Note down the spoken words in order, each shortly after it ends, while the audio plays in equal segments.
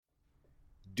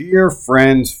Dear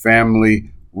friends,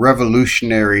 family,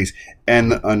 revolutionaries, and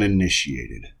the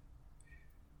uninitiated,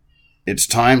 it's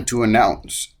time to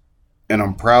announce, and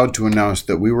I'm proud to announce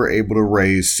that we were able to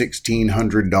raise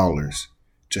 $1,600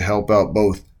 to help out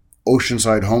both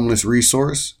Oceanside Homeless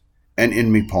Resource and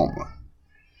In Me Palma.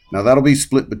 Now that'll be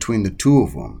split between the two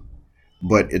of them,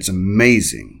 but it's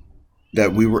amazing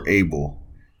that we were able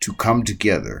to come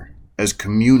together as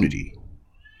community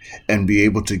and be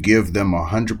able to give them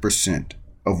 100%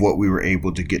 of what we were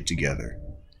able to get together.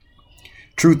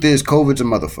 Truth is, COVID's a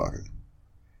motherfucker.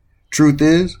 Truth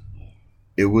is,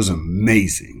 it was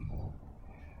amazing.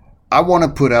 I want to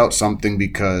put out something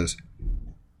because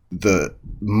the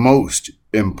most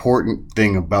important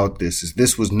thing about this is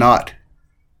this was not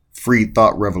free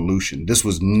thought revolution. This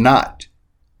was not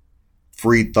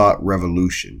free thought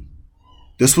revolution.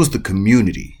 This was the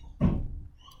community.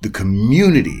 The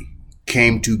community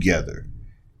came together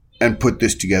and put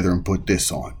this together and put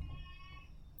this on.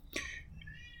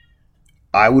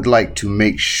 I would like to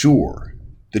make sure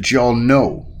that y'all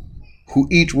know who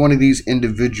each one of these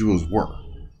individuals were.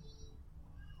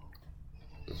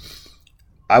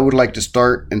 I would like to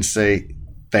start and say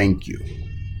thank you.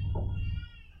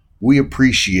 We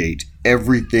appreciate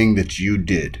everything that you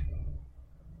did.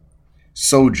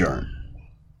 Sojourn.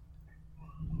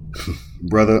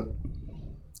 Brother,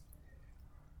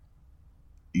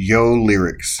 your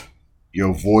lyrics,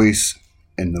 your voice,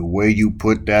 and the way you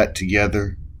put that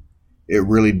together, it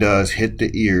really does hit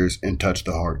the ears and touch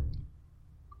the heart.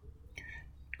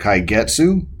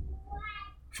 Kaigetsu,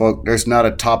 folk, there's not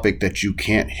a topic that you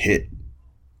can't hit.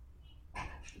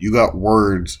 You got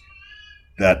words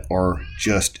that are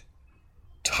just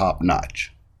top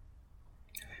notch.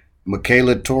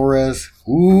 Michaela Torres,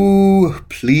 ooh,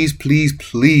 please, please,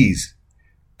 please,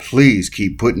 please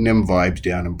keep putting them vibes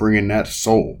down and bringing that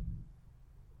soul.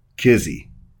 Kizzy.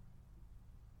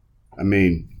 I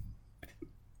mean,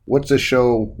 what's a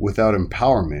show without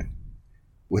empowerment?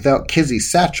 Without Kizzy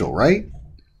Satchel, right?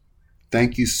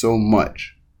 Thank you so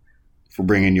much for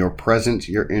bringing your presence,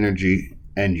 your energy,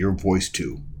 and your voice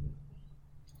too.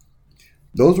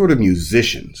 Those were the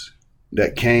musicians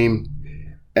that came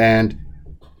and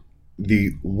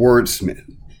the wordsmith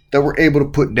that were able to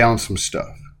put down some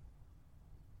stuff.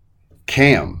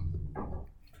 Cam,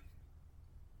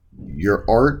 your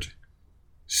art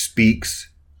speaks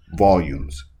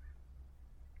volumes.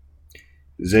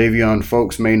 Xavion,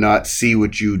 folks may not see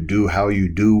what you do, how you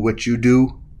do what you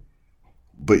do,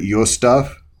 but your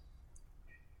stuff,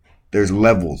 there's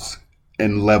levels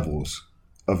and levels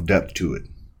of depth to it.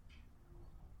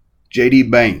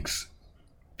 JD Banks,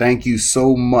 thank you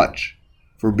so much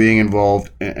for being involved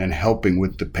and helping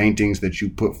with the paintings that you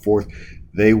put forth.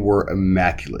 They were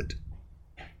immaculate.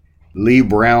 Lee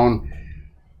Brown,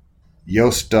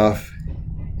 your stuff,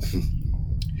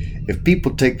 if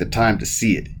people take the time to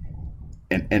see it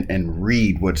and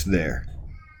read what's there,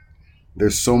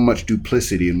 there's so much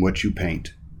duplicity in what you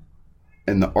paint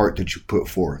and the art that you put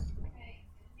forth.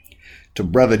 To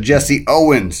Brother Jesse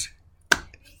Owens,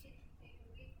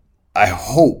 I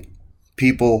hope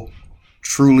people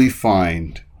truly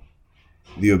find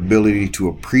the ability to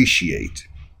appreciate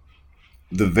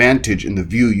the vantage and the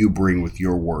view you bring with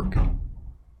your work.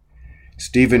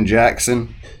 Stephen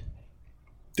Jackson,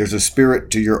 there's a spirit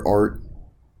to your art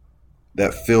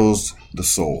that fills the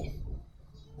soul.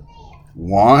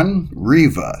 Juan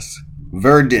Rivas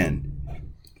Verdin,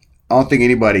 I don't think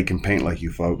anybody can paint like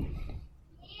you, folk.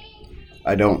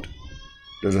 I don't.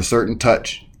 There's a certain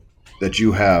touch that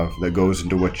you have that goes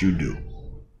into what you do.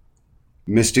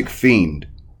 Mystic Fiend.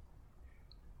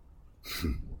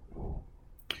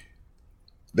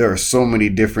 There are so many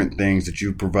different things that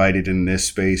you provided in this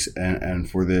space and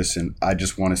for this, and I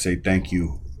just want to say thank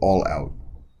you all out.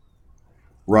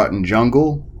 Rotten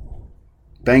Jungle,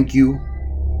 thank you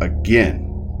again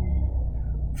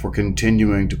for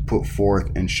continuing to put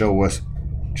forth and show us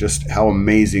just how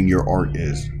amazing your art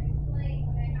is.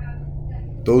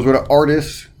 Those were the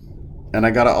artists, and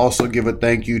I gotta also give a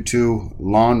thank you to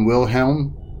Lon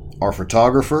Wilhelm, our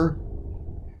photographer.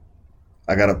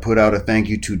 I gotta put out a thank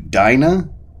you to Dinah,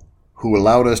 who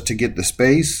allowed us to get the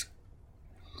space.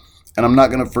 And I'm not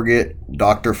going to forget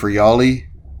Dr. Friali,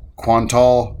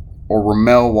 Quantal, or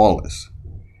Ramel Wallace.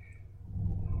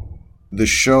 The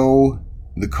show,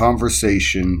 the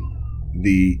conversation,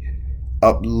 the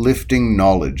uplifting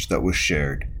knowledge that was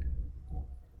shared.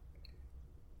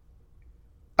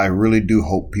 I really do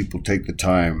hope people take the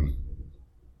time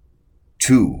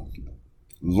to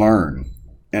learn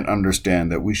and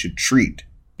understand that we should treat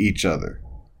each other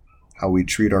how we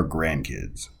treat our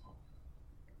grandkids.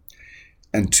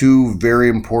 And two very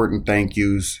important thank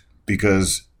yous,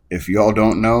 because If y'all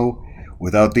don't know,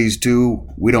 without these two,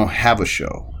 we don't have a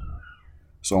show.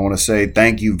 So I want to say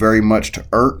thank you very much to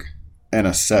Irk and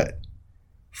Aset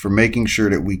for making sure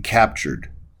that we captured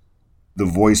the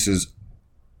voices,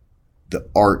 the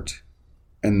art,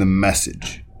 and the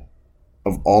message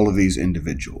of all of these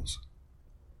individuals.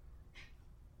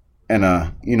 And,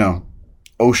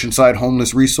 Oceanside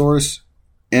Homeless Resource,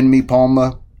 In Me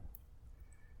Palma,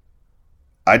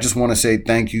 I just want to say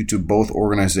thank you to both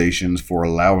organizations for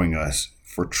allowing us,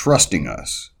 for trusting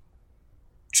us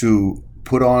to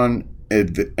put on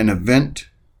an event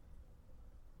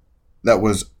that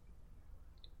was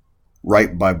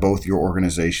right by both your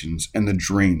organizations and the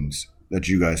dreams that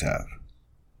you guys have.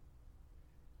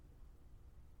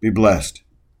 Be blessed.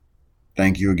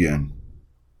 Thank you again.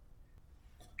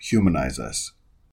 Humanize us.